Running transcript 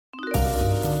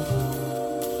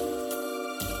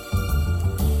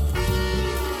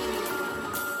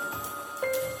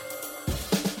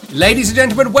Ladies and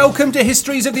gentlemen, welcome to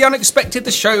Histories of the Unexpected,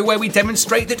 the show where we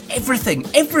demonstrate that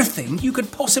everything you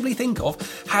could possibly think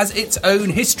of has its own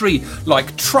history,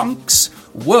 like trunks,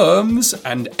 worms,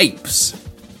 and apes.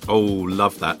 Oh,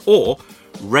 love that. Or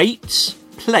rates,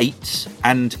 plates,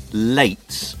 and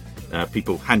lates.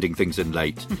 People handing things in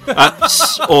late.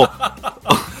 Or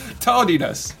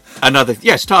Tardiness.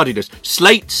 Tardiness.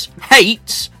 Slates,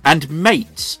 hates, and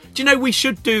mates. Do you know we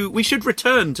should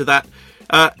return to that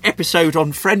episode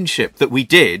on friendship that we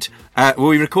did, where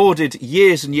we recorded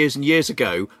years and years and years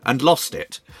ago and lost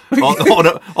it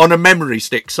on a memory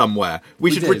stick somewhere. We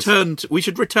should return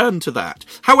to that.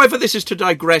 However, this is to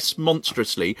digress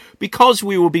monstrously, because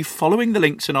we will be following the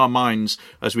links in our minds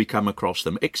as we come across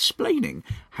them, explaining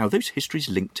how those histories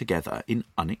link together in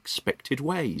unexpected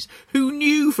ways. Who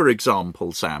knew, for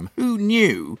example, Sam,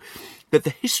 that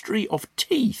the history of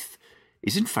teeth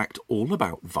is in fact all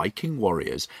about Viking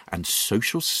warriors and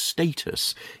social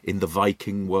status in the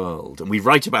Viking world. And we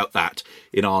write about that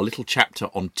in our little chapter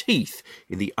on teeth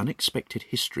in the unexpected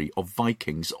history of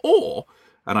Vikings. Or,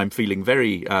 and I'm feeling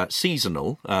very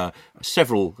seasonal,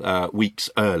 several weeks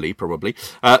early probably,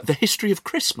 the history of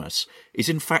Christmas is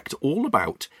in fact all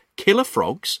about killer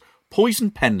frogs,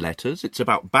 poison pen letters. It's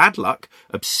about bad luck,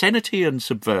 obscenity and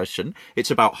subversion.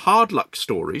 It's about hard luck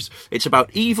stories. It's about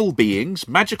evil beings,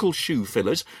 magical shoe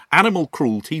fillers, animal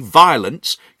cruelty,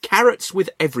 violence, carrots with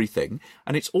everything.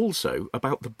 And it's also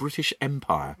about the British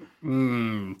Empire.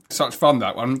 Such fun,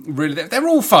 that one. Really, they're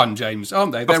all fun, James,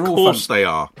 aren't they? They're all fun.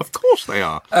 Of course they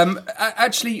are.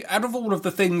 Actually, out of all of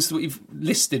the things that we've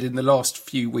listed in the last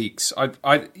few weeks,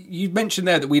 you mentioned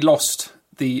there that we lost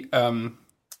the...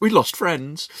 We lost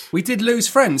friends. We did lose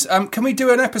friends. Can we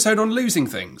do an episode on losing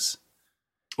things?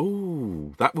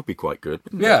 Oh, that would be quite good,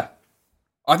 wouldn't it?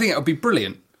 I think it would be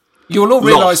brilliant. You'll all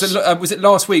realise that, was it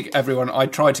last week, everyone, I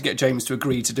tried to get James to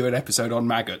agree to do an episode on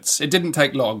maggots. It didn't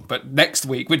take long, but next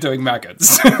week we're doing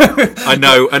maggots. I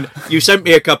know, and you sent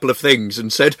me a couple of things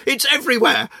and said, it's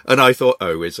everywhere. And I thought,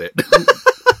 oh, is it?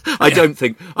 I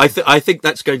think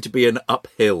that's going to be an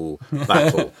uphill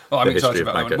battle. I'm excited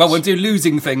about that one. Well, we'll do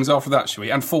losing things after that, shall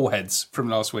we? And foreheads from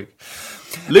last week.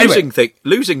 Losing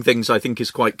things, I think,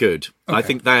 is quite good. Okay. I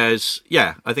think there's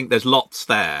lots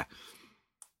there.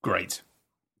 Great.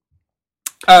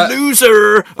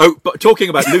 Loser! Oh, but talking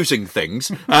about losing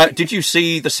things, did you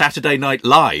see the Saturday Night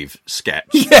Live sketch?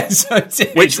 Yes, I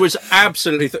did. Which was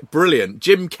absolutely brilliant.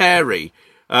 Jim Carrey,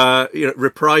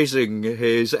 reprising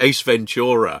his Ace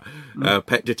Ventura,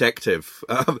 pet detective,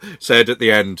 said at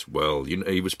the end, well,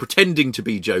 he was pretending to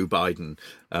be Joe Biden,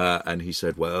 and he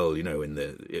said, well,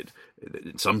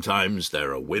 sometimes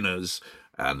there are winners,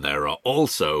 and there are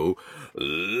also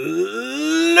losers.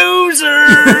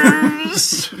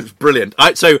 Brilliant.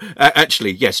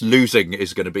 Actually, yes, losing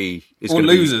is going to be... Or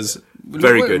losers.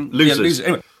 Very good. Losers. Yeah, losers.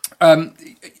 Anyway,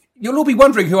 you'll all be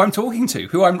wondering who I'm talking to,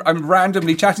 who I'm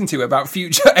randomly chatting to about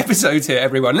future episodes here,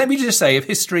 everyone. Let me just say, if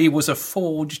history was a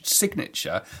forged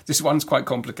signature, this one's quite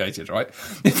complicated, right?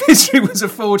 If history was a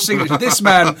forged signature, this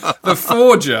man, the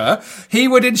forger, he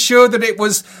would ensure that it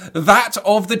was that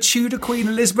of the Tudor Queen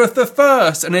Elizabeth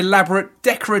I, an elaborate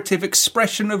decorative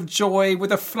expression of joy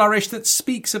with a flourish that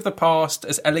speaks of the past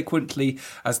as eloquently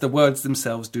as the words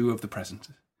themselves do of the present.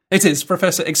 It is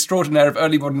Professor Extraordinaire of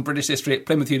Early Modern British History at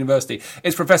Plymouth University.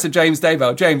 It's Professor James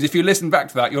Daybell. James, if you listen back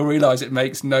to that, you'll realise it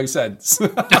makes no sense.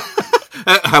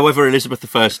 However,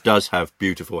 Elizabeth I does have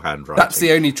beautiful handwriting. That's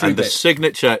the only true bit. And the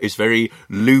signature is very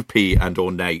loopy and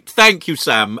ornate. Thank you,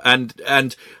 Sam.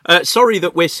 And sorry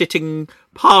that we're sitting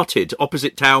parted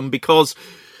opposite town because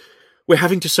we're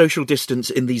having to social distance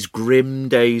in these grim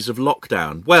days of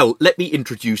lockdown. Well, let me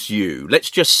introduce you. Let's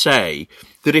just say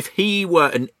that if he were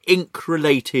an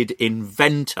ink-related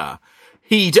inventor,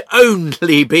 he'd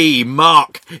only be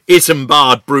Mark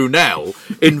Isambard Brunel,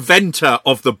 inventor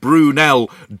of the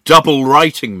Brunel double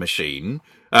writing machine,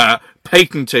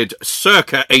 patented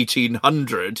circa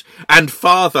 1800, and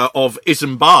father of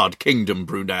Isambard Kingdom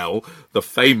Brunel, the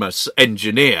famous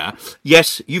engineer.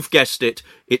 Yes, you've guessed it,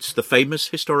 it's the famous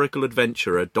historical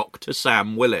adventurer, Dr.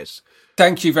 Sam Willis.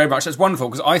 Thank you very much. That's wonderful,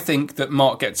 because I think that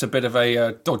Mark gets a bit of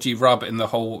a dodgy rub in the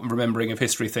whole remembering of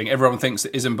history thing. Everyone thinks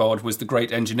that Isambard was the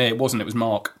great engineer. It wasn't, it was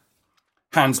Mark.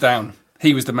 Hands down.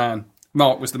 He was the man.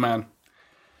 Mark was the man.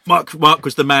 Mark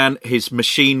was the man. His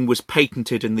machine was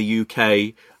patented in the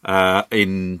UK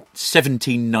in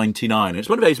 1799. It's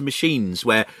one of those machines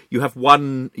where you have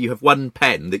one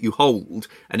pen that you hold,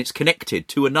 and it's connected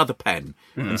to another pen,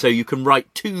 and so you can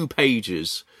write 2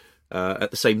 pages at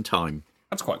the same time.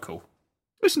 That's quite cool.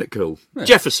 Isn't it cool? Yeah.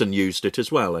 Jefferson used it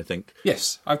as well, I think.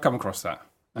 Yes, I've come across that.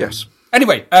 Yes.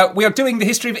 Anyway, we are doing the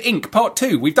history of ink, part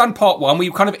 2. We've done part 1.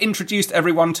 We've kind of introduced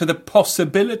everyone to the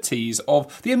possibilities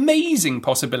of the amazing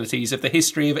possibilities of the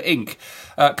history of ink,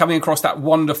 coming across that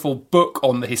wonderful book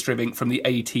on the history of ink from the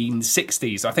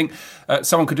 1860s. I think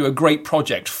someone could do a great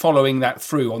project following that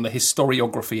through on the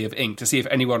historiography of ink to see if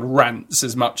anyone rants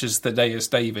as much as Thaddeus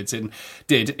Davidson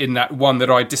did in that one that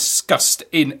I discussed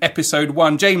in episode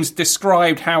 1. James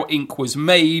described how ink was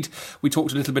made. We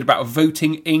talked a little bit about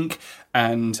voting ink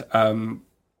and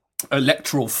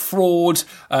electoral fraud,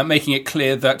 making it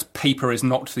clear that paper is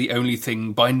not the only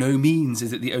thing. By no means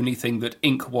is it the only thing that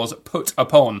ink was put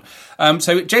upon.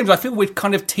 So, James, I feel we've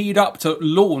kind of teed up to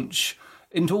launch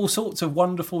into all sorts of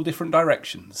wonderful different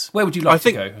directions. Where would you like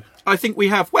to go? I think we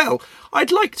have. Well,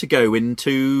 I'd like to go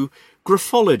into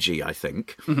graphology, I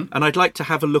think, and I'd like to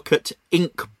have a look at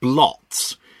ink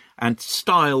blots and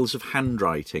styles of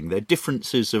handwriting, their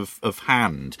differences of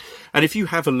hand. And if you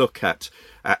have a look at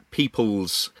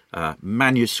people's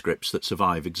manuscripts that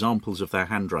survive, examples of their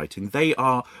handwriting, they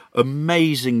are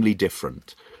amazingly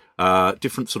different.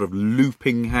 Different sort of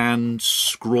looping hand,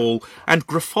 scrawl, and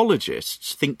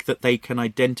graphologists think that they can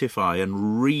identify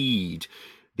and read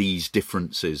these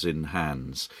differences in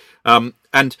hands.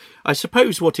 And I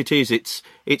suppose what it is,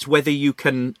 it's whether you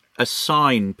can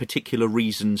assign particular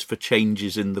reasons for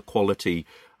changes in the quality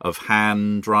of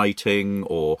handwriting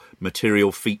or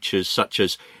material features such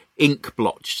as ink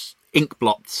blots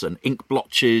and ink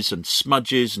blotches and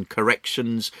smudges and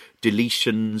corrections,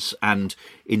 deletions and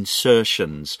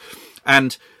insertions.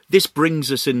 And this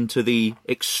brings us into the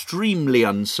extremely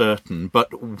uncertain but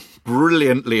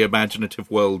brilliantly imaginative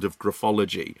world of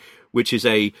graphology, which is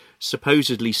a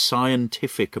supposedly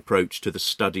scientific approach to the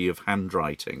study of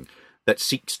handwriting that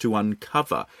seeks to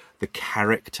uncover the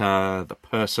character, the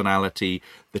personality,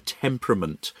 the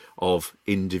temperament of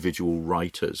individual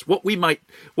writers. What we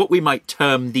might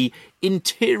term the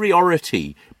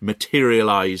interiority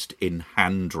materialized in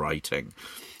handwriting.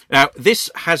 Now, this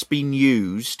has been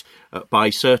used by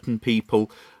certain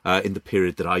people in the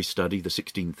period that I study, the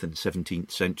 16th and 17th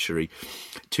century,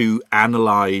 to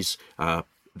analyse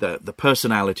the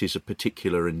personalities of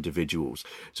particular individuals.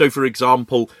 So, for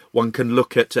example, one can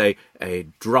look at a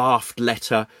draft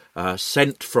letter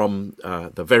sent from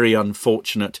the very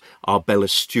unfortunate Arbella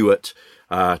Stewart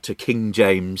to King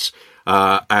James,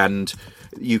 and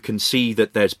you can see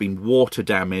that there's been water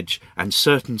damage, and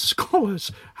certain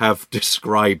scholars have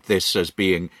described this as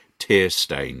being tear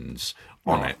stains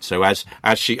on it. So as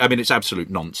she, I mean, it's absolute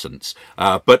nonsense.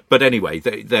 But anyway,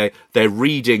 they're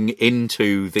reading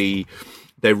into the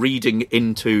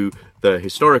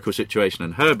historical situation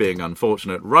and her being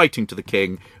unfortunate, writing to the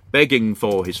king, begging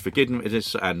for his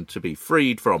forgiveness and to be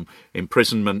freed from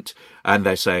imprisonment. And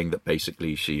they're saying that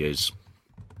basically she is,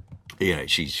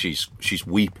 she's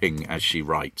weeping as she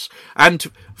writes. And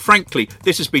frankly,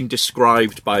 this has been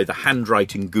described by the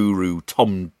handwriting guru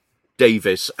Tom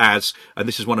Davis as, and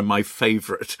this is one of my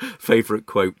favourite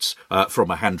quotes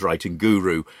from a handwriting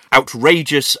guru,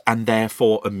 outrageous and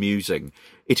therefore amusing.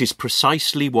 It is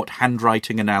precisely what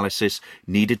handwriting analysis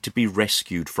needed to be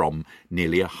rescued from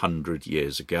nearly 100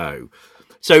 years ago.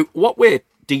 So what we're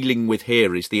dealing with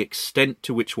here is the extent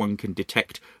to which one can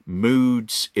detect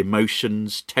moods,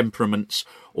 emotions, temperaments,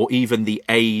 or even the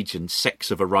age and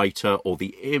sex of a writer, or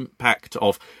the impact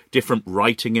of different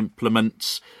writing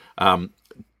implements.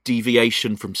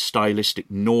 Deviation from stylistic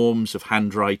norms of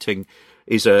handwriting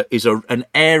is an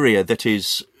area that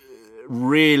is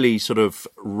really sort of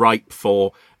ripe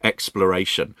for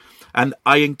exploration. And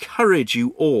I encourage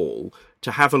you all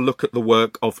to have a look at the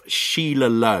work of Sheila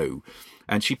Lowe.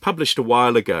 And she published a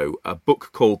while ago a book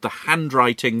called The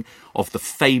Handwriting of the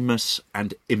Famous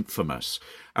and Infamous.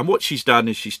 And what she's done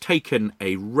is she's taken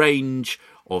a range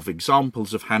of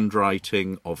examples of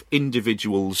handwriting of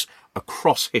individuals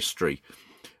across history,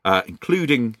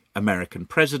 including American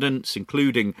presidents,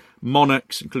 including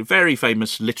monarchs, including very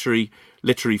famous literary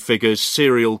figures,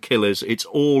 serial killers. It's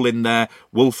all in there.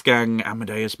 Wolfgang,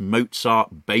 Amadeus,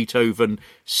 Mozart, Beethoven,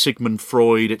 Sigmund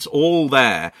Freud. It's all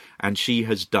there. And she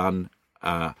has done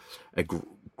a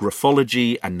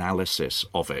graphology analysis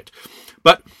of it.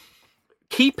 But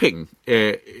keeping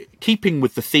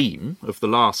with the theme of the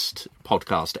last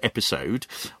podcast episode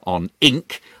on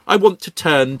ink, I want to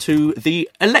turn to the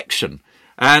election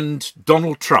and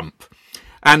Donald Trump.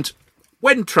 And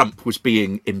when Trump was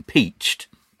being impeached,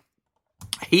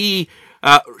 he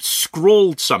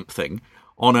scrawled something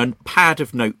on a pad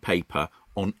of notepaper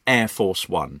on Air Force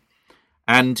One.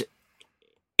 And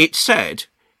it said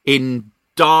in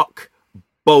dark,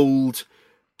 bold,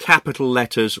 capital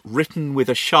letters written with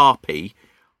a Sharpie,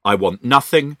 I want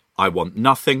nothing, I want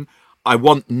nothing, I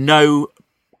want no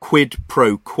quid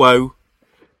pro quo,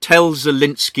 tell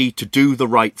Zelensky to do the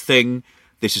right thing.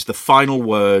 This is the final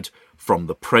word from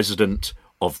the president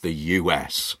of the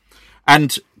US.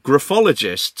 And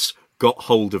graphologists got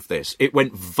hold of this. It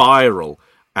went viral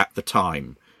at the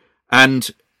time. And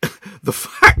the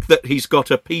fact that he's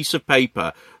got a piece of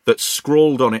paper that's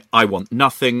scrawled on it, I want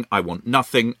nothing, I want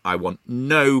nothing, I want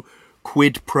no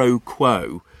quid pro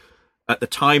quo, at the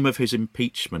time of his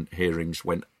impeachment hearings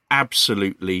went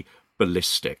absolutely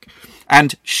ballistic.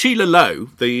 And Sheila Lowe,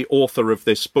 the author of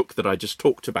this book that I just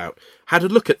talked about, had a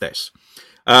look at this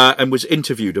and was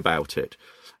interviewed about it.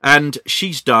 And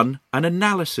she's done an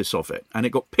analysis of it, and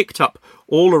it got picked up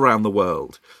all around the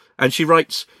world. And she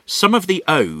writes, some of the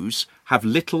O's have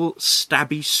little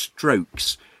stabby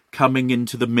strokes coming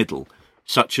into the middle,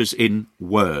 such as in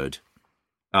word.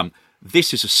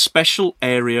 This is a special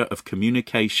area of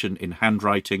communication in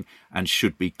handwriting and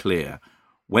should be clear.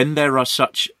 When there are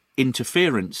such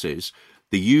interferences,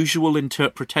 the usual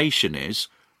interpretation is,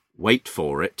 wait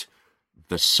for it,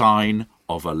 the sign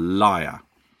of a liar.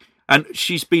 And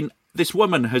this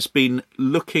woman has been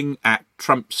looking at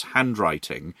Trump's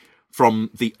handwriting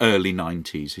from the early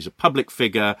 90s. He's a public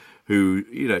figure who,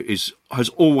 has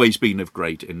always been of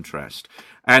great interest.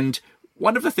 And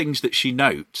one of the things that she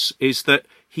notes is that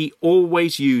he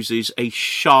always uses a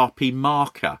Sharpie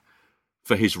marker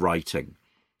for his writing.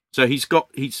 So he's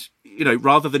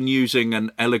rather than using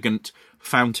an elegant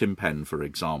fountain pen, for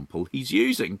example, he's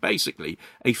using basically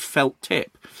a felt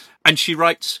tip. And she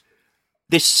writes,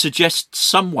 this suggests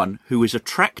someone who is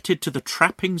attracted to the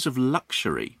trappings of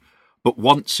luxury, but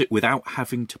wants it without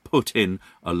having to put in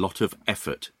a lot of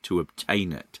effort to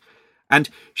obtain it. And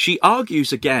she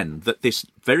argues again that this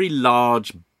very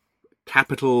large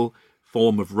capital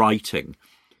form of writing,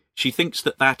 she thinks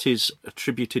that is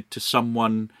attributed to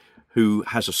someone who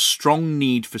has a strong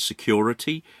need for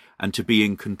security and to be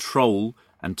in control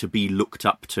and to be looked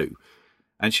up to.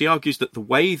 And she argues that the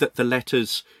way that the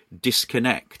letters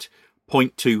disconnect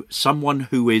point to someone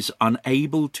who is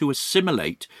unable to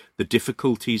assimilate the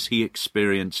difficulties he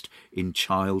experienced in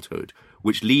childhood,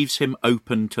 which leaves him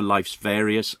open to life's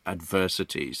various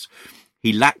adversities.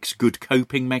 He lacks good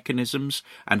coping mechanisms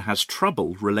and has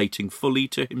trouble relating fully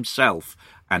to himself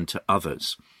and to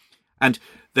others. And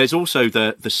there's also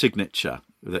the signature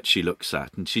that she looks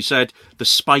at. And she said, the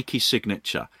spiky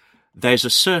signature, there's a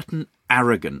certain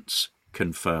arrogance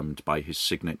confirmed by his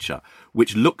signature,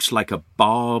 which looks like a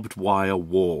barbed wire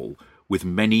wall with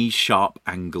many sharp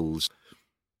angles.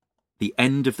 The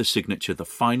end of the signature, the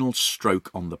final stroke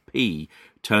on the P,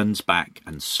 turns back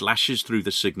and slashes through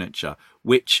the signature,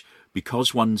 which,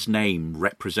 because one's name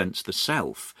represents the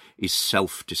self, is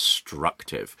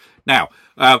self-destructive. Now,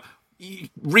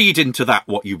 read into that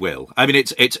what you will. I mean,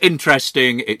 it's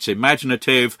interesting, it's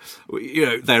imaginative.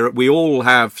 We all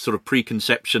have sort of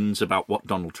preconceptions about what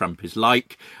Donald Trump is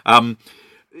like.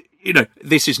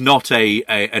 This is not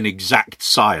an exact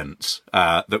science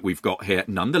that we've got here.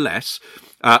 Nonetheless,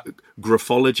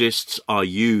 graphologists are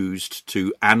used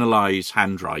to analyse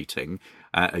handwriting,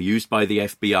 are used by the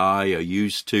FBI, are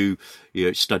used to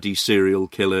study serial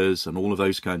killers and all of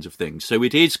those kinds of things. So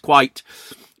it is quite,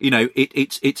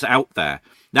 it's out there.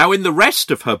 Now, in the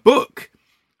rest of her book,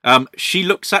 she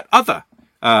looks at other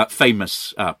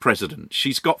famous presidents.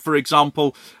 She's got, for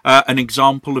example, an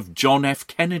example of John F.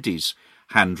 Kennedy's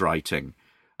handwriting.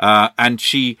 And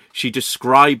she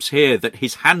describes here that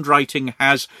his handwriting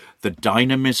has the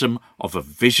dynamism of a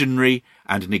visionary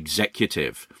and an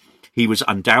executive. He was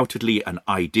undoubtedly an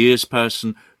ideas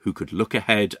person who could look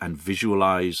ahead and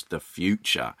visualize the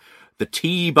future. The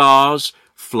T-bars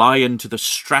fly into the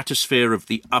stratosphere of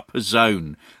the upper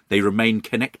zone. They remain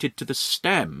connected to the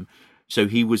stem, so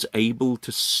he was able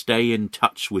to stay in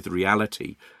touch with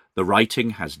reality. The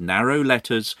writing has narrow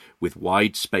letters with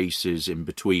wide spaces in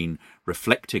between,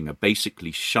 reflecting a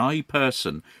basically shy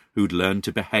person who'd learned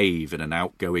to behave in an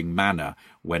outgoing manner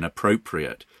when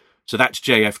appropriate. So that's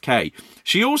JFK.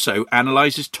 She also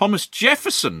analyses Thomas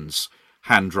Jefferson's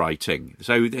handwriting,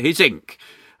 so his ink.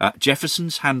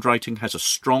 Jefferson's handwriting has a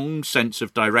strong sense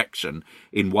of direction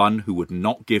in one who would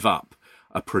not give up.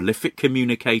 A prolific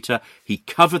communicator, he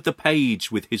covered the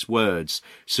page with his words,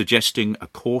 suggesting a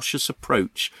cautious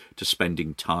approach to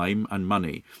spending time and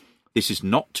money. This is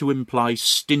not to imply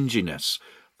stinginess.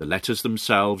 The letters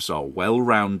themselves are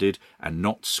well-rounded and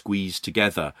not squeezed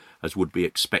together, as would be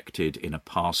expected in a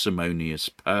parsimonious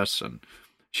person.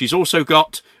 She's also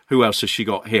got, who else has she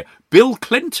got here? Bill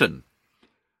Clinton.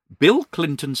 Bill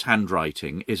Clinton's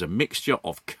handwriting is a mixture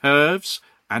of curves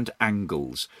and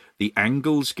angles. The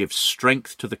angles give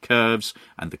strength to the curves,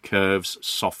 and the curves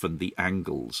soften the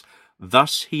angles.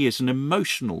 Thus, he is an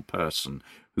emotional person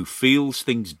who feels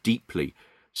things deeply,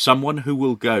 someone who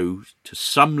will go to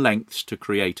some lengths to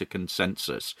create a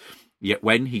consensus. Yet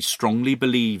when he strongly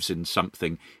believes in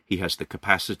something, he has the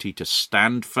capacity to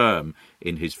stand firm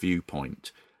in his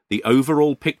viewpoint. The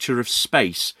overall picture of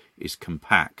space is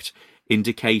compact,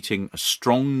 indicating a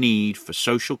strong need for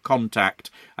social contact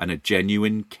and a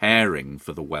genuine caring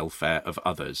for the welfare of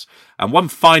others. And one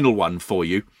final one for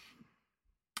you,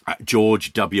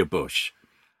 George W. Bush.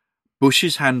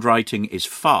 Bush's handwriting is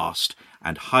fast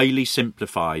and highly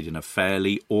simplified in a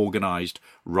fairly organised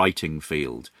writing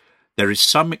field. There is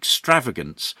some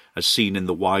extravagance as seen in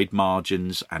the wide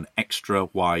margins and extra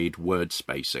wide word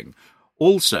spacing.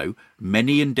 Also,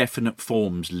 many indefinite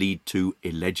forms lead to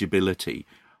illegibility.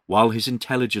 While his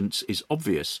intelligence is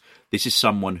obvious, this is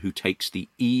someone who takes the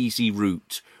easy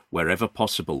route wherever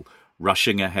possible,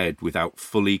 rushing ahead without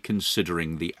fully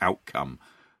considering the outcome.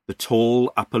 The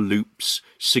tall upper loops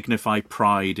signify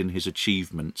pride in his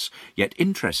achievements, yet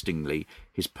interestingly,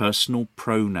 his personal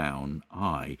pronoun,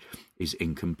 I, is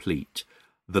incomplete.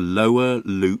 The lower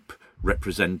loop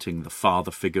representing the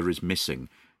father figure is missing,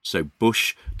 so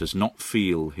Bush does not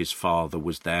feel his father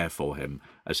was there for him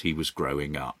as he was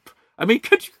growing up. I mean,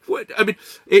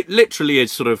 it literally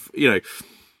is sort of,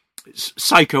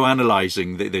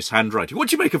 psychoanalyzing this handwriting. What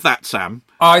do you make of that, Sam?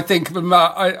 I think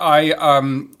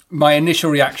my initial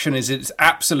reaction is it's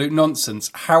absolute nonsense.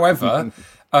 However,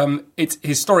 it's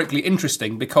historically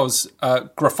interesting because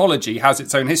graphology has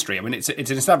its own history. I mean, it's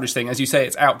an established thing. As you say,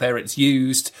 it's out there, it's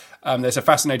used. There's a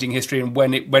fascinating history in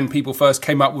when people first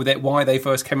came up with it, why they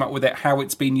first came up with it, how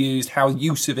it's been used, how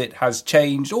use of it has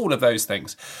changed, all of those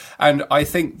things. And I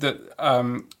think that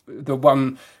the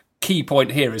one key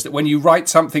point here is that when you write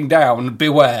something down,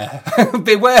 beware.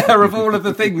 Beware of all of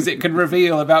the things it can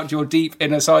reveal about your deep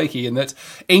inner psyche, and that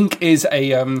ink is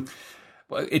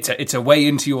it's a way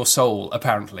into your soul,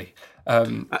 apparently. I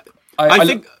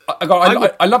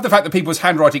love the fact that people's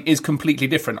handwriting is completely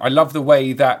different. I love the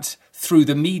way that through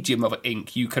the medium of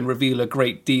ink, you can reveal a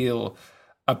great deal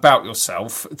about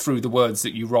yourself through the words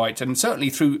that you write, and certainly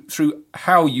through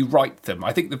how you write them.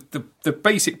 I think the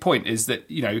basic point is that,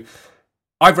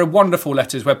 I've read wonderful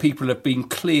letters where people have been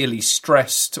clearly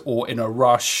stressed or in a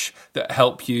rush that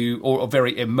help you, or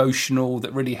very emotional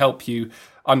that really help you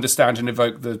understand and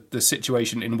evoke the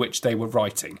situation in which they were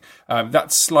writing.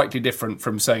 That's slightly different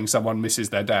from saying someone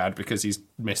misses their dad because he's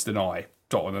missed an I,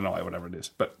 dot on an I, whatever it is.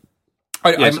 But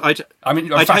I'm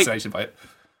fascinated by it.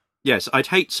 Yes, I'd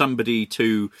hate somebody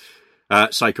to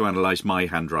psychoanalyze my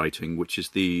handwriting, which is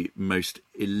the most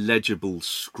illegible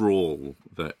scrawl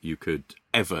that you could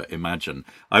ever imagine.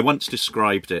 I once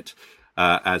described it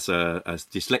as a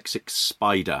dyslexic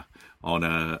spider on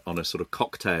a sort of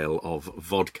cocktail of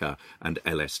vodka and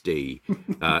LSD.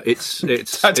 It's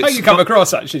that's how you come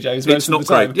across, actually, James. It's not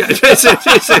great. Yeah, it.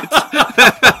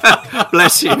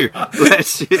 Bless you.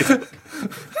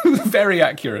 Very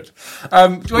accurate.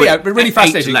 Really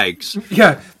fascinating. 8 legs.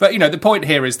 Yeah, but the point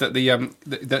here is that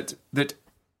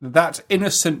that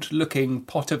innocent-looking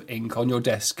pot of ink on your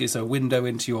desk is a window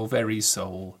into your very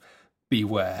soul.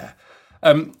 Beware.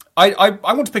 I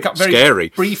want to pick up very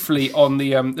briefly on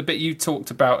the bit you talked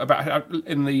about how,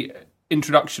 in the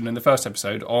introduction in the first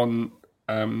episode on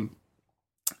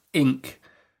ink.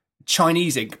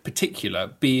 Chinese ink,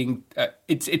 particular, being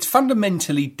it's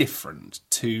fundamentally different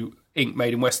to ink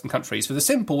made in Western countries for the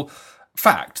simple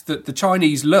fact that the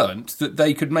Chinese learnt that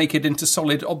they could make it into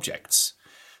solid objects,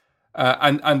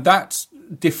 and that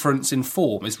difference in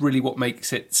form is really what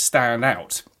makes it stand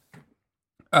out.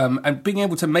 And being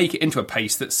able to make it into a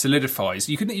paste that solidifies,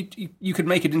 you can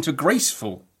make it into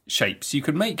graceful shapes. You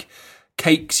can make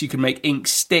cakes. You can make ink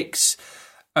sticks.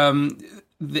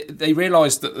 They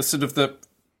realised that the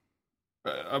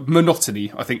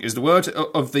monotony, I think is the word,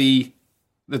 of the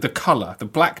colour, the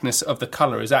blackness of the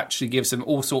colour actually gives them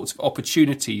all sorts of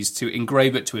opportunities to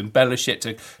engrave it, to embellish it,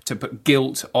 to put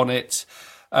gilt on it.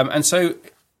 And so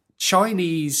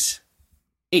Chinese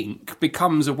ink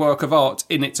becomes a work of art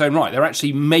in its own right. They're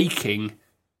actually making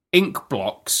ink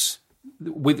blocks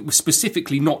with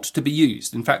specifically not to be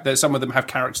used. In fact, some of them have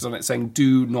characters on it saying,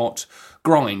 "Do not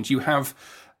grind." You have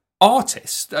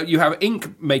artists, you have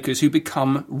ink makers who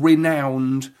become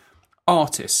renowned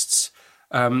artists.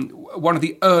 One of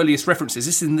the earliest references,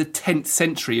 this is in the 10th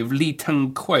century, of Li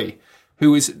Tengkui,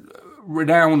 who is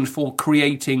renowned for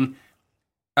creating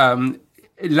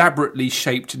elaborately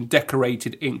shaped and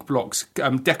decorated ink blocks,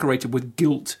 decorated with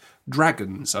gilt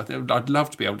dragons. I'd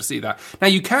love to be able to see that. Now,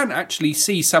 you can actually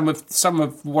see some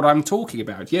of what I'm talking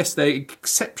about. Yes, they're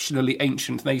exceptionally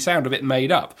ancient. They sound a bit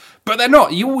made up, but they're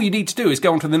not. All you need to do is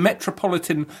go onto the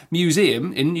Metropolitan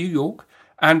Museum in New York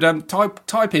and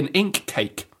type in ink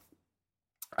cake.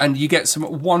 And you get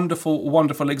some wonderful,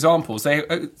 wonderful examples. They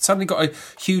suddenly got a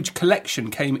huge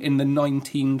collection, came in the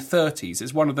 1930s.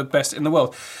 It's one of the best in the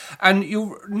world. And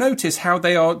you'll notice how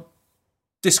they are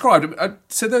described.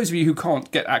 So those of you who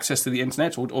can't get access to the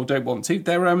internet or don't want to,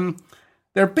 they're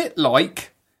a bit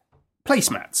like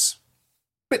placemats, a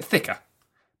bit thicker,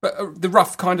 but the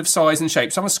rough kind of size and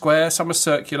shape. Some are square, some are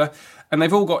circular, and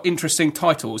they've all got interesting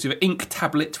titles. You have ink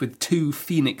tablet with 2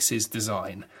 phoenixes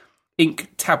design.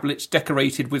 Ink tablet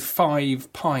decorated with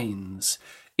 5 pines.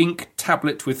 Ink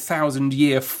tablet with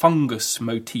 1,000-year fungus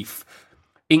motif.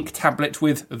 Ink tablet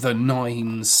with the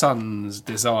 9 suns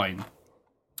design.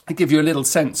 To give you a little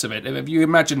sense of it, if you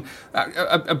imagine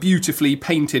a beautifully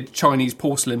painted Chinese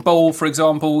porcelain bowl, for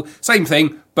example, same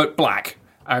thing, but black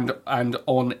and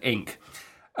on ink.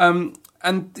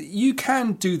 And you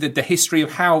can do the history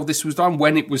of how this was done,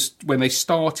 when they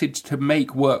started to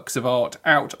make works of art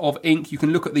out of ink. You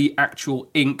can look at the actual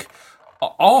ink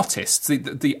artists,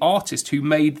 the artists who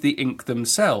made the ink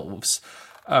themselves.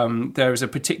 There is a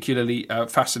particularly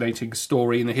fascinating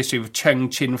story in the history of Cheng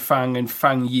Qin-fang and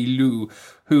Fang Yilu,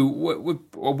 who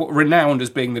were renowned as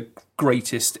being the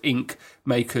greatest ink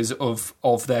makers of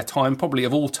their time, probably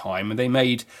of all time. And they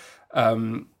made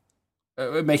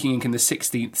making ink in the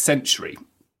 16th century.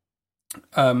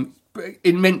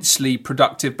 Immensely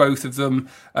productive, both of them.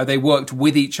 They worked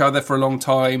with each other for a long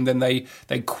time. Then they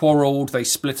quarrelled, they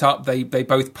split up, they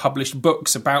both published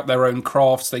books about their own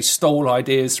crafts, they stole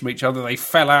ideas from each other, they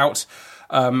fell out,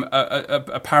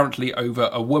 apparently over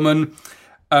a woman.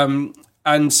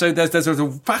 And so there's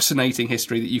a fascinating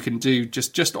history that you can do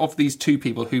just of these 2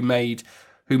 people who made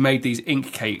these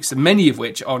ink cakes, and many of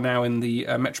which are now in the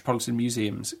Metropolitan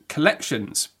Museum's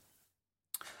collections.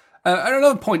 And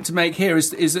another point to make here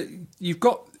is that you've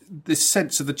got this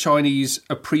sense of the Chinese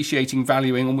appreciating,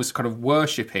 valuing, almost kind of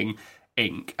worshipping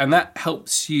ink, and that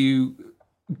helps you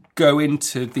go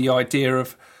into the idea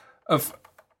of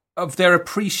their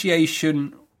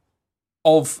appreciation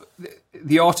of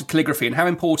the art of calligraphy and how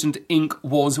important ink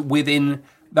was within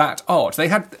that art. They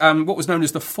had what was known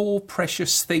as the 4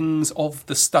 precious things of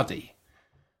the study.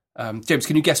 James,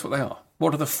 can you guess what they are?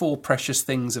 What are the 4 precious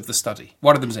things of the study?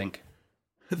 One of them's ink.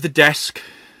 The desk,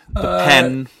 the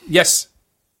pen. Yes.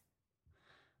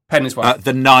 Pen is one.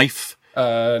 The knife.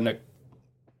 No.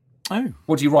 Oh.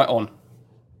 What do you write on?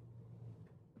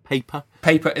 Paper.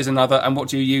 Paper is another. And what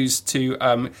do you use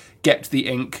to get the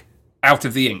ink out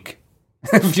of the ink?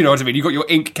 If you know what I mean. You've got your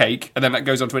ink cake, and then that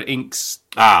goes onto an ink...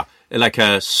 like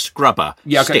a scrubber.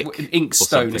 Yeah, okay. Stick An ink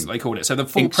stone is what they call it. So the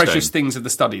 4 precious things of the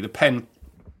study: the pen,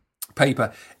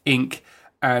 paper, ink,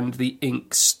 and the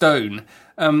ink stone.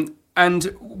 And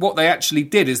what they actually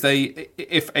did is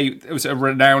it was a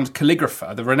renowned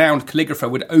calligrapher, the renowned calligrapher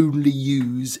would only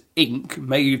use ink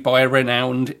made by a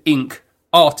renowned ink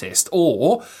artist.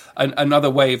 Or another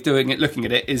way of doing it, looking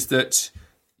at it, is that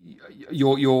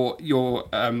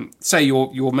say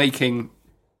you're making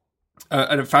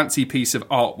a fancy piece of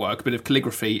artwork, a bit of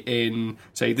calligraphy in,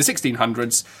 say, the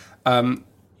 1600s.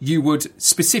 You would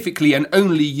specifically and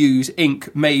only use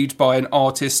ink made by an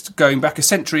artist going back a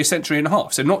century and a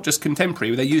half. So not just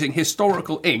contemporary, they're using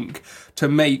historical ink to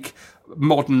make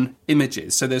modern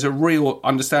images. So there's a real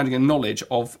understanding and knowledge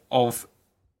of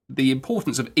the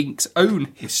importance of ink's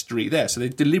own history there. So they're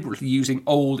deliberately using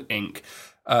old ink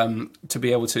to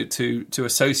be able to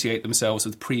associate themselves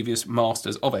with previous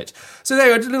masters of it. So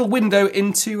there, a little window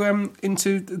into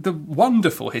the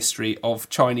wonderful history of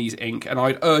Chinese ink, and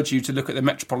I'd urge you to look at the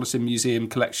Metropolitan Museum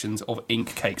collections of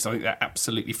ink cakes. I think they're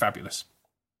absolutely fabulous.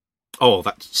 Oh,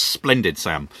 that's splendid,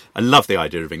 Sam. I love the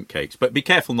idea of ink cakes, but be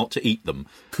careful not to eat them.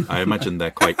 I imagine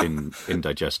they're quite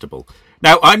indigestible.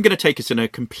 Now, I'm going to take us in a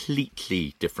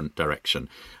completely different direction,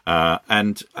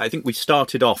 and I think we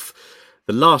started off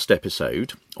the last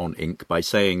episode on ink by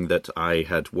saying that I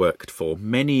had worked for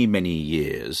many, many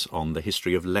years on the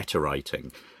history of letter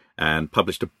writing and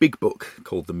published a big book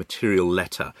called The Material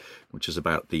Letter, which is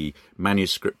about the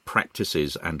manuscript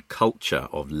practices and culture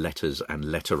of letters and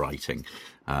letter writing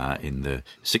in the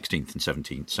 16th and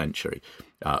 17th century.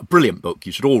 Brilliant book.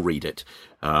 You should all read it.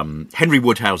 Henry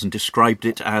Woodhousen described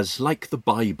it as like the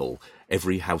Bible.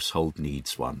 Every household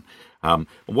needs one.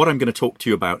 What I'm going to talk to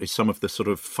you about is some of the sort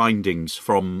of findings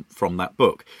from that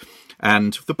book.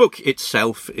 And the book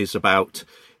itself is about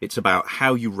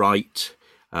how you write.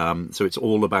 So it's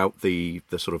all about the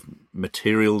sort of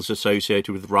materials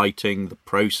associated with writing, the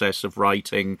process of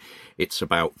writing. It's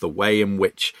about the way in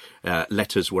which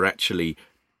letters were actually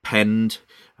penned.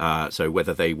 So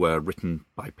whether they were written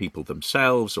by people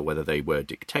themselves, or whether they were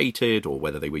dictated, or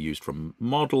whether they were used from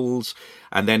models.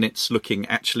 And then it's looking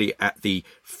actually at the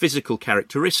physical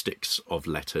characteristics of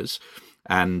letters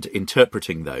and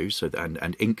interpreting those,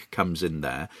 and ink comes in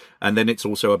there. And then it's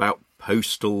also about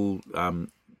postal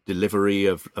delivery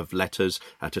of letters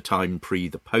at a time pre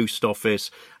the post office,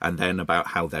 and then about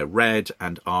how they're read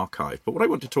and archived. But what I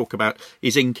want to talk about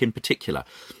is ink in particular.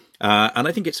 And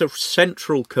I think it's a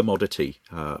central commodity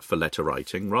for letter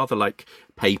writing, rather like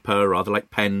paper, rather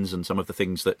like pens and some of the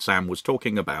things that Sam was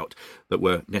talking about that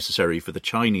were necessary for the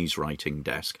Chinese writing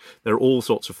desk. There are all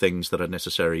sorts of things that are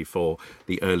necessary for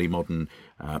the early modern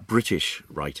British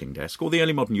writing desk, or the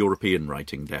early modern European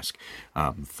writing desk,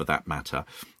 for that matter.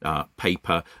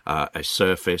 Paper, a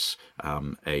surface,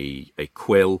 a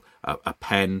quill, a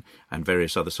pen, and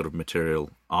various other sort of material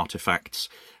artifacts,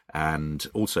 and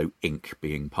also ink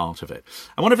being part of it.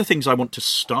 And one of the things I want to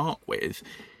start with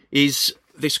is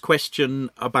this question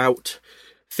about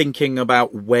thinking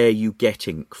about where you get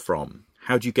ink from.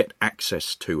 How do you get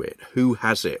access to it? Who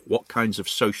has it? What kinds of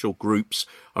social groups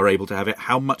are able to have it?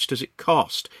 How much does it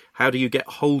cost? How do you get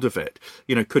hold of it?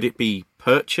 Could it be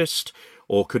purchased,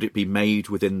 or could it be made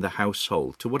within the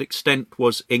household? To what extent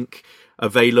was ink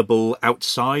available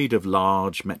outside of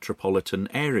large metropolitan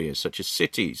areas, such as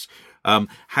cities?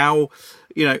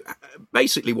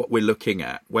 Basically what we're looking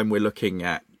at when we're looking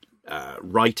at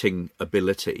writing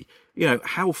ability,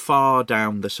 how far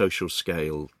down the social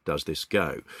scale does this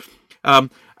go? And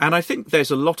I think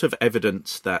there's a lot of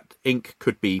evidence that ink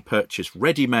could be purchased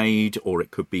ready-made, or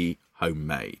it could be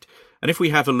homemade. And if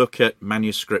we have a look at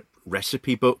manuscript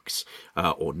recipe books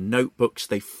or notebooks,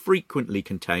 they frequently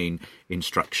contain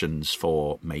instructions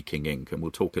for making ink, and we'll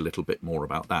talk a little bit more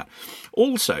about that.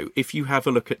 Also, if you have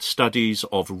a look at studies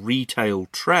of retail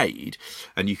trade,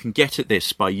 and you can get at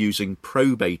this by using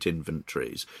probate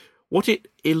inventories, what it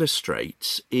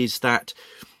illustrates is that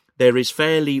there is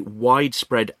fairly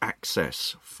widespread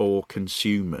access for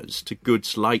consumers to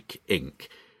goods like ink,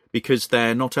 because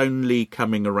they're not only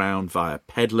coming around via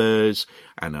peddlers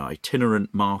and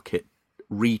itinerant market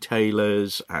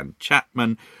retailers and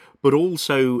chapmen, but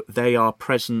also they are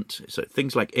present. So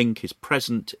things like ink is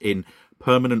present in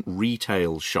permanent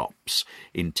retail shops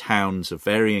in towns of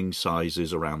varying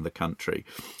sizes around the country.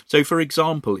 So, for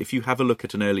example, if you have a look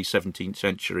at an early 17th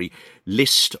century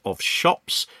list of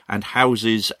shops and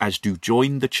houses as do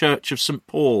join the Church of St.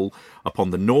 Paul upon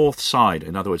the north side,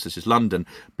 in other words, this is London,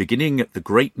 beginning at the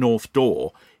Great North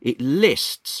Door, it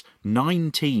lists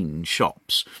 19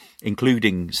 shops,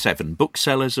 including 7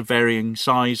 booksellers of varying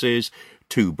sizes,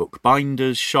 2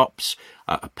 bookbinders' shops,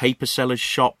 a paper seller's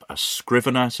shop, a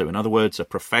scrivener, so in other words, a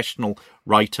professional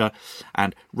writer,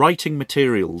 and writing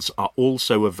materials are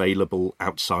also available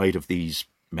outside of these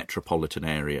metropolitan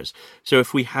areas. So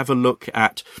if we have a look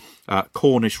at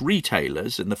Cornish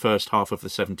retailers in the first half of the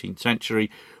 17th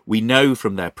century, we know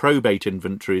from their probate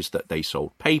inventories that they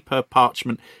sold paper,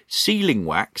 parchment, sealing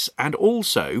wax, and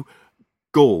also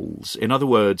galls. In other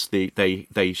words,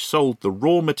 they sold the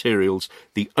raw materials,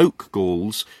 the oak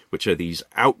galls, which are these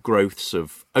outgrowths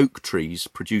of oak trees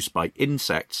produced by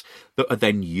insects that are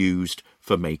then used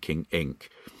for making ink.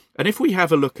 And if we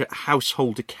have a look at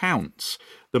household accounts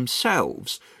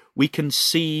themselves, we can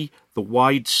see the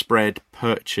widespread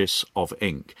purchase of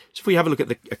ink. So if we have a look at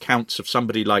the accounts of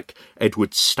somebody like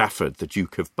Edward Stafford, the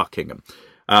Duke of Buckingham,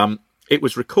 it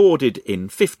was recorded in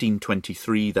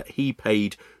 1523 that he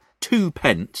paid 2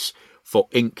 pence for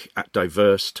ink at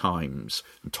diverse times,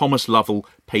 and Thomas Lovell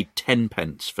paid 10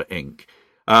 pence for ink.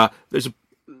 There's a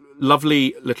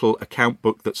lovely little account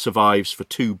book that survives for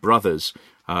 2 brothers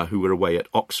who were away at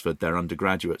Oxford. They're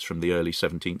undergraduates from the early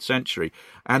 17th century,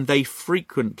 and they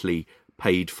frequently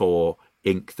paid for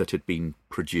ink that had been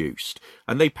produced,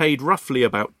 and they paid roughly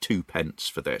about 2 pence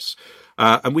for this.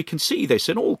 And we can see this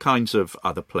in all kinds of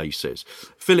other places.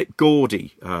 Philip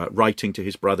Gordy, writing to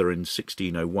his brother in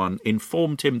 1601,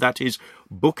 informed him that his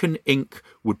book and ink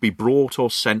would be brought or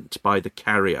sent by the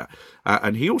carrier.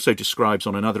 And he also describes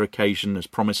on another occasion as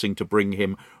promising to bring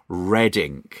him red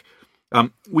ink.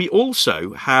 We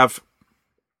also have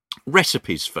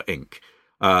recipes for ink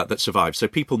that survive. So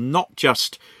people not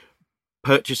just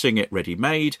purchasing it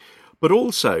ready-made, but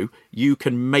also you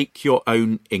can make your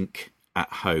own ink at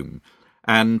home.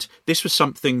 And this was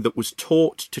something that was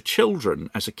taught to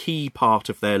children as a key part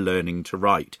of their learning to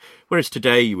write. Whereas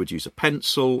today you would use a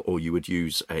pencil, or you would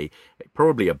use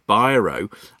probably a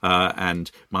biro.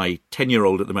 And my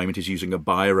 10-year-old at the moment is using a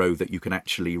biro that you can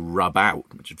actually rub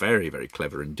out, which is very, very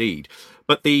clever indeed.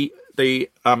 But the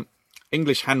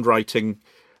English handwriting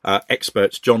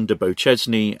experts John de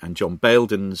Beauchesne and John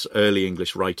Baildon's early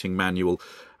English writing manual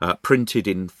printed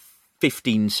in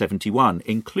 1571,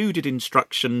 included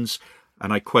instructions,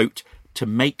 and I quote, to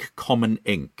make common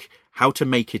ink, how to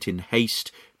make it in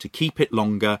haste, to keep it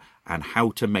longer, and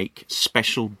how to make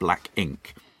special black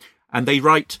ink. And they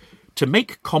write, to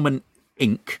make common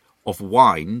ink of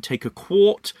wine, take a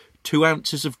quart, 2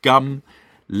 ounces of gum,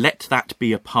 let that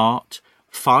be apart,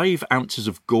 5 ounces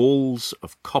of galls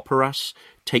of copperas,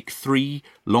 take 3,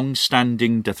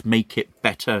 long-standing doth make it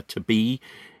better to be.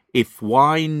 If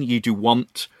wine ye do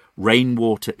want,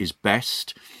 rainwater is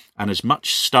best, and as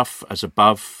much stuff as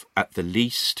above at the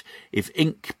least. If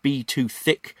ink be too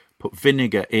thick, put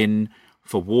vinegar in,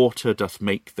 for water doth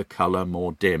make the colour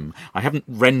more dim. I haven't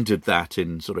rendered that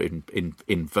in sort of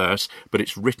in verse, but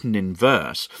it's written in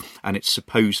verse, and it's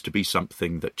supposed to be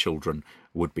something that children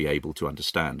would be able to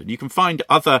understand. And you can find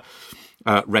other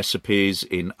recipes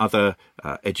in other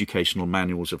educational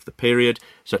manuals of the period,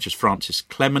 such as Francis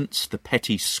Clement's The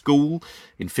Petty School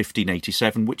in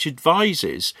 1587, which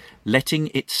advises letting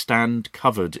it stand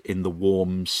covered in the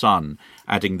warm sun,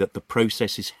 adding that the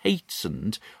process is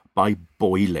hastened by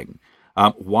boiling.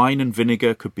 Wine and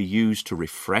vinegar could be used to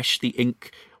refresh the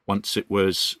ink once it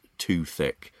was too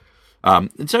thick.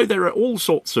 And so there are all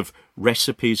sorts of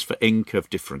recipes for ink of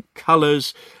different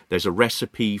colours. There's a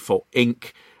recipe for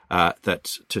ink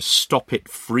that to stop it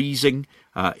freezing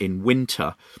in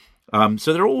winter.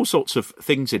 So there are all sorts of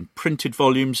things in printed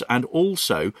volumes, and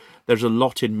also there's a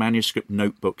lot in manuscript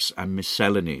notebooks and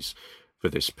miscellanies for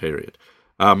this period.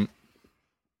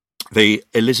 The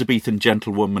Elizabethan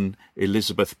gentlewoman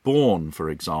Elizabeth Bourne, for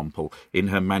example, in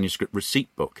her manuscript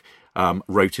receipt book,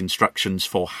 wrote instructions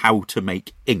for how to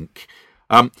make ink.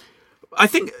 I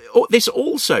think this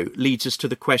also leads us to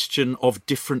the question of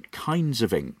different kinds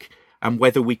of ink and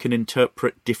whether we can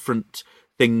interpret different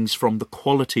things from the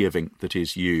quality of ink that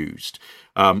is used,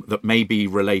 that may be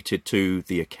related to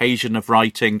the occasion of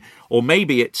writing, or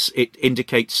maybe it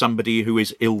indicates somebody who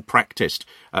is ill-practiced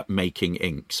at making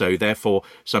ink, so therefore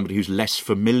somebody who's less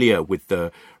familiar with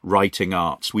the writing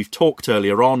arts. We've talked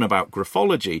earlier on about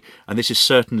graphology, and this is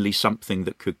certainly something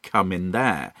that could come in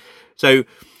there. So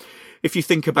if you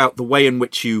think about the way in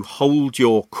which you hold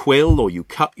your quill, or you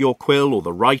cut your quill, or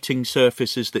the writing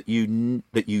surfaces that you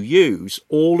use,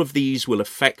 all of these will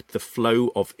affect the flow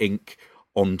of ink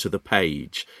onto the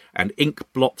page. And ink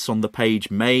blots on the page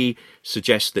may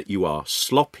suggest that you are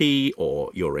sloppy,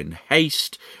 or you're in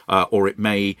haste, or it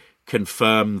may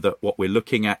confirm that what we're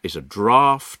looking at is a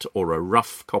draft or a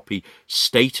rough copy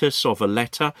status of a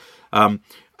letter.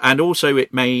 And also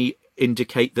it may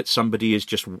indicate that somebody is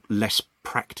just less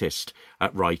practiced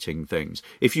at writing things.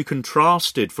 If you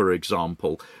contrasted, for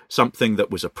example, something that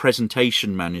was a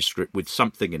presentation manuscript with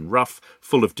something in rough,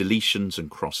 full of deletions and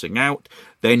crossing out,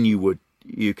 then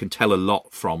you can tell a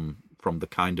lot from the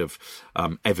kind of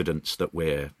evidence that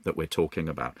we're talking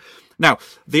about. Now,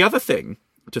 the other thing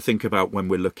to think about when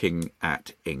we're looking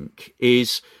at ink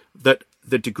is that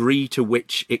the degree to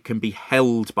which it can be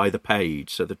held by the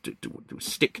page, so that to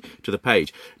stick to the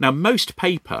page. Now, most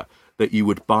paper that you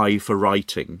would buy for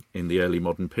writing in the early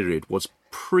modern period was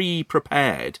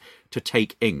pre-prepared to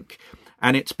take ink,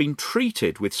 and it's been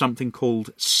treated with something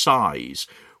called size,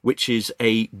 which is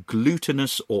a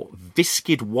glutinous or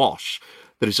viscid wash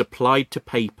that is applied to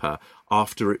paper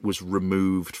after it was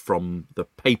removed from the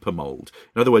paper mould.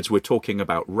 In other words, we're talking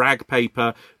about rag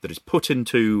paper that is put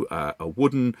into a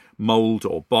wooden mould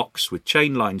or box with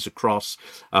chain lines across.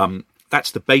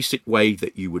 That's the basic way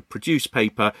that you would produce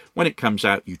paper. When it comes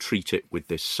out, you treat it with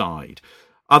this side.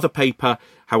 Other paper,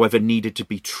 however, needed to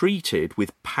be treated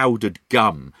with powdered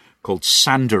gum called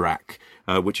sandarac,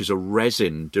 which is a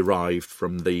resin derived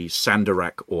from the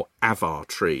sandarac or avar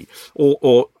tree,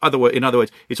 in other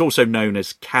words, it's also known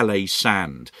as Calais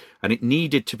sand, and it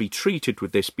needed to be treated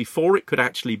with this before it could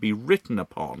actually be written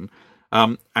upon,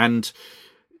 and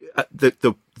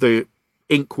the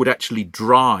ink would actually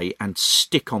dry and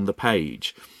stick on the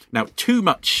page. Now, too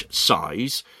much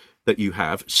size that you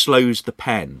have slows the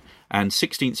pen, and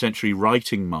 16th century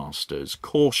writing masters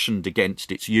cautioned against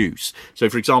its use. So,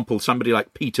 for example, somebody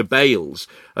like Peter Bales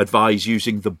advised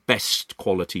using the best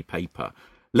quality paper.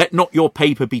 Let not your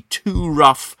paper be too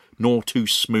rough nor too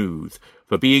smooth,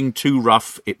 for being too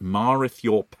rough it marreth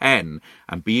your pen,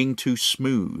 and being too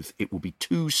smooth it will be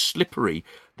too slippery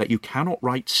that you cannot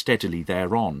write steadily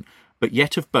thereon. But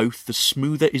yet of both the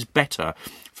smoother is better,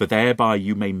 for thereby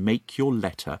you may make your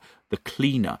letter the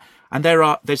cleaner. And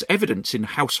there's evidence in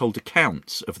household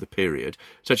accounts of the period,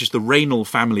 such as the Raynal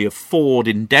family of Ford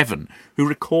in Devon, who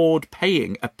record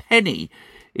paying a penny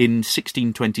in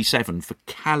 1627 for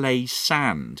Calais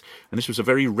sand. And this was a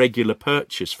very regular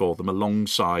purchase for them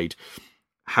alongside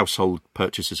household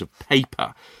purchases of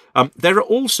paper. There are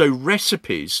also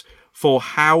recipes for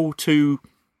how to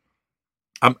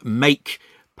make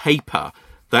paper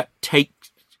that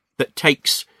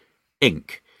takes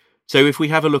ink. So if we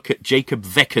have a look at Jacob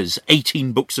Vecker's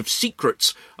 18 Books of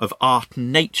Secrets of Art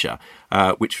and Nature,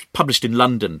 which was published in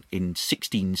London in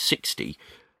 1660,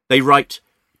 they write,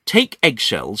 "Take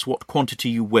eggshells, what quantity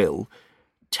you will,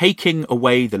 taking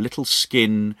away the little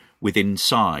skin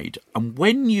withinside, and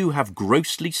when you have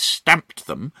grossly stamped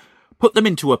them, put them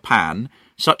into a pan,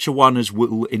 such a one as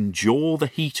will endure the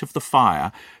heat of the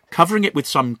fire, covering it with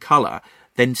some colour,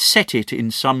 then set it in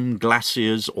some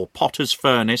glacier's or potter's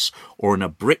furnace, or in a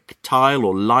brick, tile,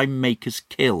 or lime maker's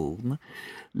kiln,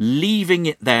 leaving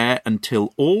it there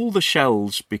until all the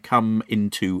shells become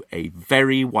into a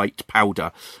very white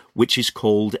powder, which is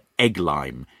called egg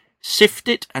lime. Sift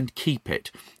it and keep it,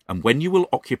 and when you will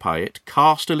occupy it,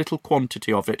 cast a little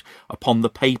quantity of it upon the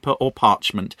paper or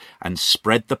parchment, and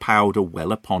spread the powder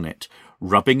well upon it,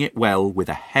 rubbing it well with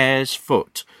a hare's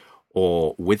foot,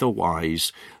 or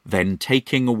witherwise, then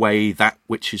taking away that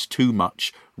which is too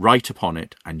much, write upon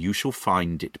it, and you shall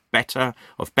find it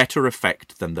of better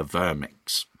effect than the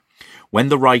vermix. When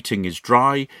the writing is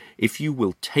dry, if you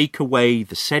will take away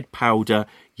the said powder,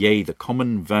 yea, the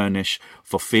common varnish,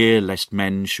 for fear lest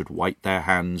men should white their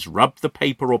hands, rub the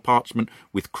paper or parchment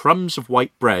with crumbs of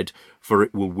white bread, for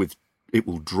it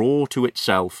will draw to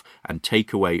itself and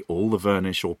take away all the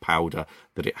varnish or powder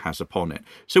that it has upon it."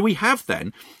 So we have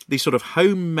then these sort of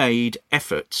homemade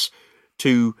efforts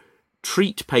to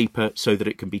treat paper so that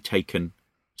it can be taken,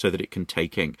 so that it can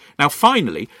take ink. Now,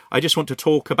 finally, I just want to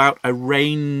talk about the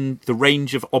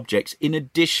range of objects in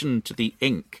addition to the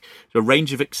ink, the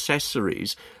range of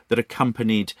accessories that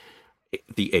accompanied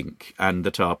the ink and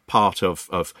that are part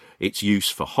of its use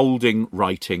for holding,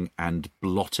 writing and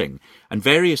blotting. And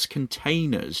various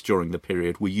containers during the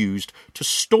period were used to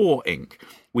store ink.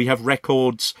 We have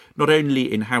records not only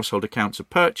in household accounts of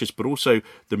purchase, but also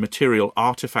the material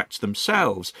artefacts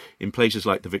themselves in places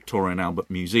like the Victoria and Albert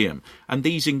Museum. And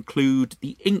these include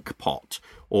the ink pot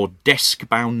or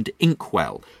desk-bound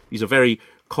inkwell. These are very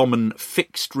common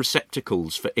fixed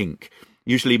receptacles for ink,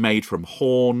 usually made from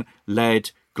horn,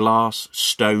 lead, glass,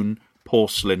 stone,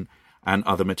 porcelain and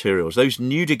other materials. Those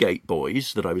Newdigate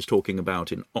boys that I was talking about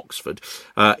in Oxford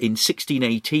in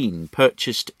 1618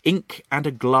 purchased ink and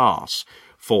a glass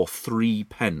for 3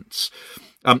 pence.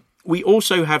 We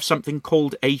also have something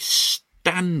called a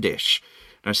standish.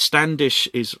 Now, standish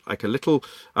is like a little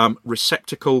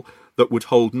receptacle that would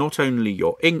hold not only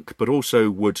your ink, but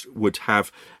also would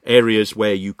have areas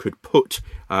where you could put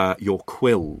your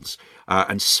quills.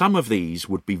 And some of these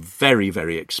would be very,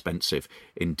 very expensive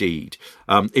indeed.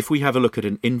 If we have a look at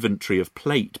an inventory of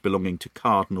plate belonging to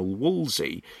Cardinal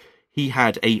Wolsey, he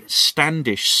had a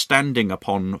standish standing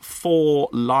upon 4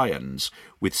 lions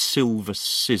with silver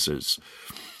scissors.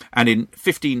 And in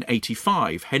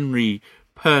 1585, Henry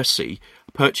Percy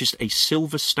purchased a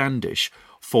silver standish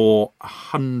for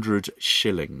 100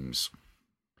 shillings.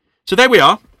 So there we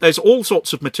are. There's all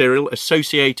sorts of material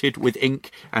associated with ink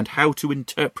and how to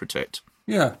interpret it.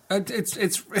 Yeah,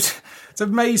 it's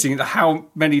amazing how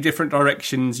many different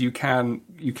directions you can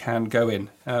go in.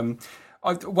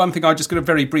 One thing I'm just going to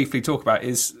very briefly talk about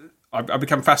is I've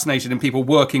become fascinated in people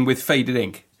working with faded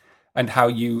ink and how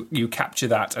you capture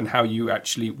that and how you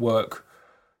actually work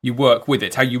with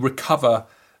it, how you recover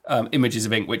images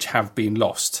of ink which have been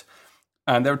lost.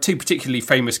 And there are 2 particularly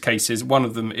famous cases. One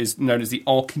of them is known as the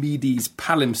Archimedes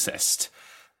palimpsest.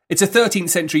 It's a 13th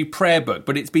century prayer book,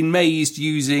 but it's been made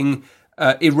using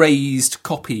erased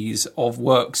copies of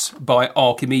works by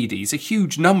Archimedes, a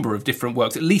huge number of different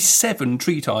works, at least 7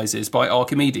 treatises by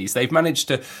Archimedes. They've managed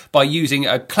to, by using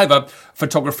a clever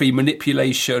photography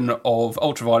manipulation of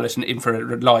ultraviolet and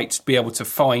infrared light, be able to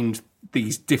find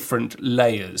these different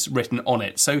layers written on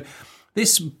it. So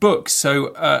this book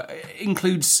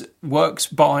includes works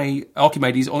by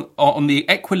Archimedes on the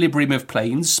equilibrium of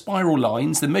planes, spiral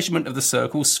lines, the measurement of the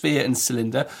circle, sphere and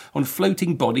cylinder, on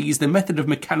floating bodies, the method of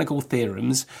mechanical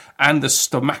theorems, and the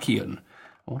stomachion.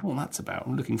 I wonder what that's about.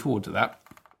 I'm looking forward to that.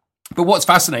 But what's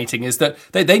fascinating is that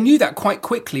they knew that quite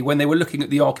quickly when they were looking at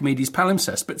the Archimedes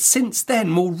palimpsest. But since then,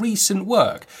 more recent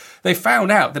work, they found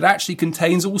out that it actually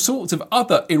contains all sorts of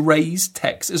other erased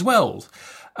texts as well.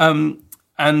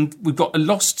 And we've got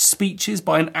lost speeches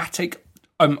by an Attic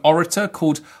orator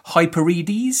called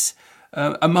Hyperides,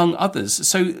 among others.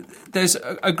 So there's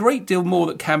a great deal more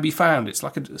that can be found. It's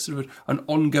like a sort of an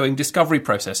ongoing discovery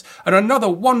process. And another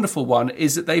wonderful one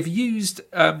is that they've used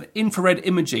infrared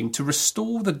imaging to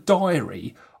restore the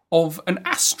diary of an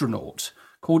astronaut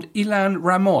called Ilan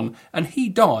Ramon, and he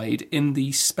died in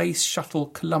the Space Shuttle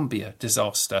Columbia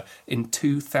disaster in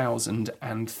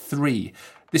 2003.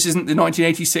 This isn't the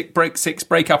 1986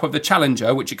 breakup of the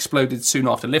Challenger, which exploded soon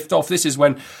after liftoff. This is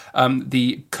when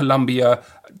the Columbia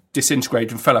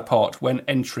disintegrated and fell apart when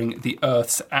entering the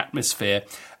Earth's atmosphere.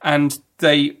 And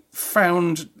they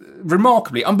found,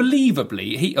 remarkably,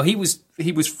 unbelievably, he was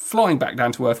flying back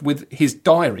down to Earth with his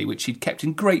diary, which he'd kept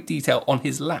in great detail on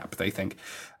his lap, they think.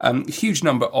 A huge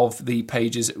number of the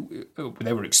pages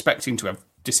they were expecting to have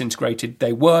disintegrated.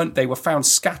 They weren't. They were found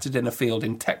scattered in a field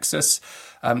in Texas.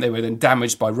 They were then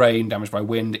damaged by rain, damaged by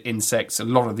wind, insects. A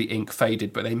lot of the ink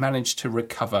faded, but they managed to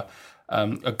recover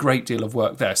a great deal of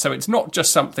work there. So it's not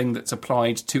just something that's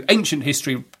applied to ancient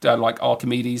history like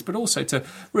Archimedes, but also to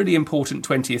really important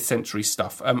 20th century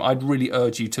stuff. I'd really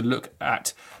urge you to look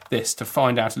at this to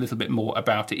find out a little bit more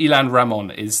about it. Ilan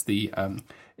Ramon is the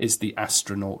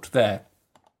astronaut there.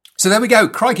 So there we go.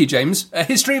 Crikey, James. A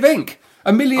history of ink.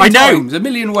 A million times, a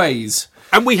million ways.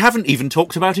 And we haven't even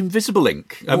talked about invisible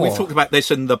ink. We've talked about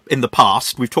this in the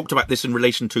past. We've talked about this in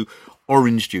relation to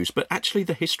orange juice. But actually,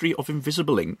 the history of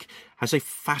invisible ink has a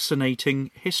fascinating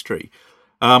history.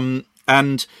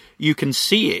 And you can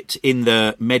see it in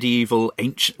the medieval,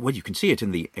 you can see it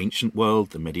in the ancient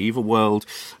world, the medieval world,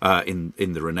 in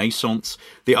the Renaissance.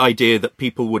 The idea that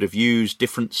people would have used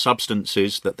different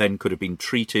substances that then could have been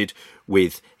treated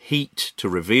with heat to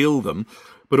reveal them.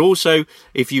 But also,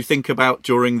 if you think about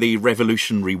during the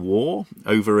Revolutionary War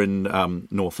over in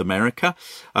North America,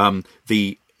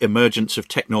 the emergence of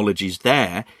technologies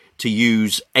there to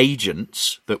use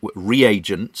reagents that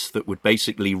would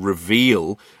basically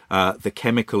reveal the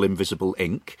chemical invisible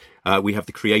ink. We have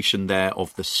the creation there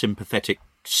of the sympathetic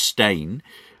stain.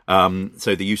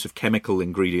 So the use of chemical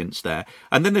ingredients there.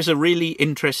 And then there's a really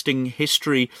interesting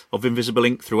history of invisible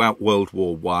ink throughout World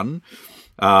War I.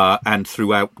 And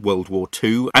throughout World War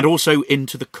II, and also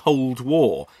into the Cold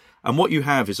War. And what you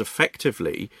have is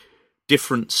effectively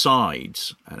different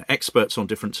sides, and experts on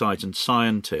different sides and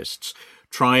scientists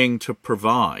trying to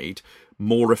provide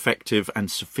more effective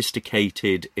and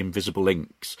sophisticated invisible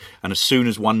inks. And as soon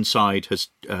as one side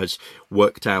has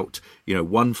worked out,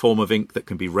 one form of ink that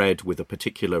can be read with a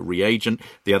particular reagent,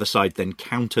 the other side then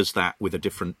counters that with a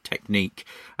different technique.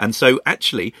 And so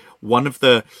actually one of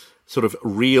the sort of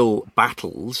real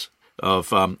battles of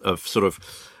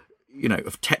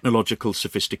technological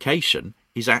sophistication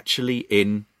is actually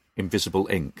in invisible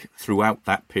ink throughout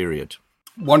that period.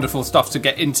 Wonderful stuff to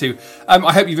get into.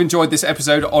 I hope you've enjoyed this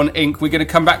episode on ink. We're going to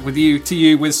come back to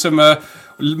you with some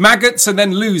maggots and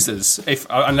then losers,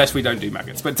 unless we don't do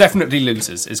maggots, but definitely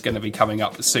losers is going to be coming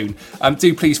up soon.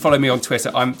 Do please follow me on Twitter.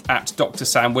 I'm at Dr.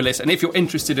 Sam Willis. And if you're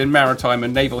interested in maritime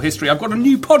and naval history, I've got a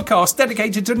new podcast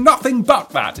dedicated to nothing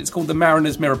but that. It's called the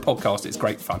Mariner's Mirror Podcast. It's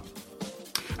great fun.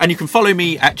 And you can follow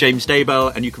me at James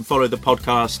Daybell, and you can follow the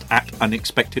podcast at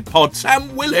Unexpected Pod.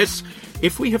 Sam Willis.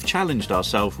 If we have challenged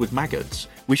ourselves with maggots,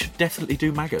 we should definitely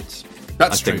do maggots.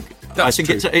 That's true. I think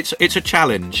it's a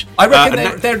challenge. I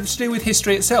reckon they're to do with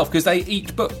history itself, because they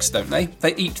eat books, don't they?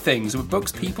 They eat things.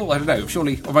 Books, people? I don't know.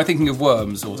 Surely, or am I thinking of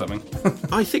worms or something?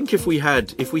 I think if we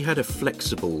had a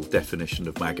flexible definition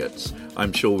of maggots,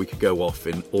 I'm sure we could go off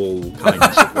in all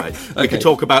kinds of ways. We could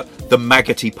talk about the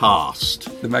maggoty past.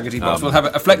 The maggoty past. We'll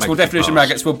have a flexible definition of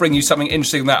maggots. We'll bring you something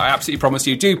interesting that I absolutely promise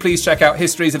you. Do please check out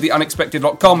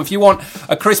historiesoftheunexpected.com. If you want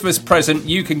a Christmas present,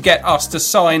 you can get us to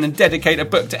sign and dedicate a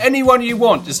book to anyone you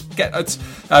want. Just check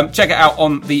it out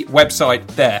on the website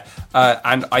there.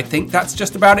 And I think that's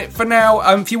just about it for now.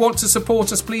 If you want to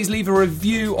support us, please leave a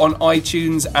review on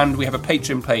iTunes, and we have a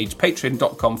Patreon page,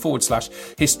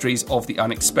 patreon.com/histories of the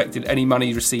unexpected. Any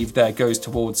money received there goes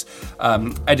towards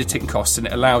editing costs, and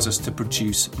it allows us to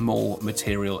produce more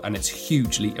material, and it's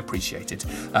hugely appreciated.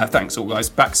 Thanks all, guys.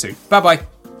 Back soon. Bye-bye.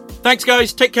 Thanks,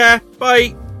 guys. Take care.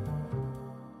 Bye.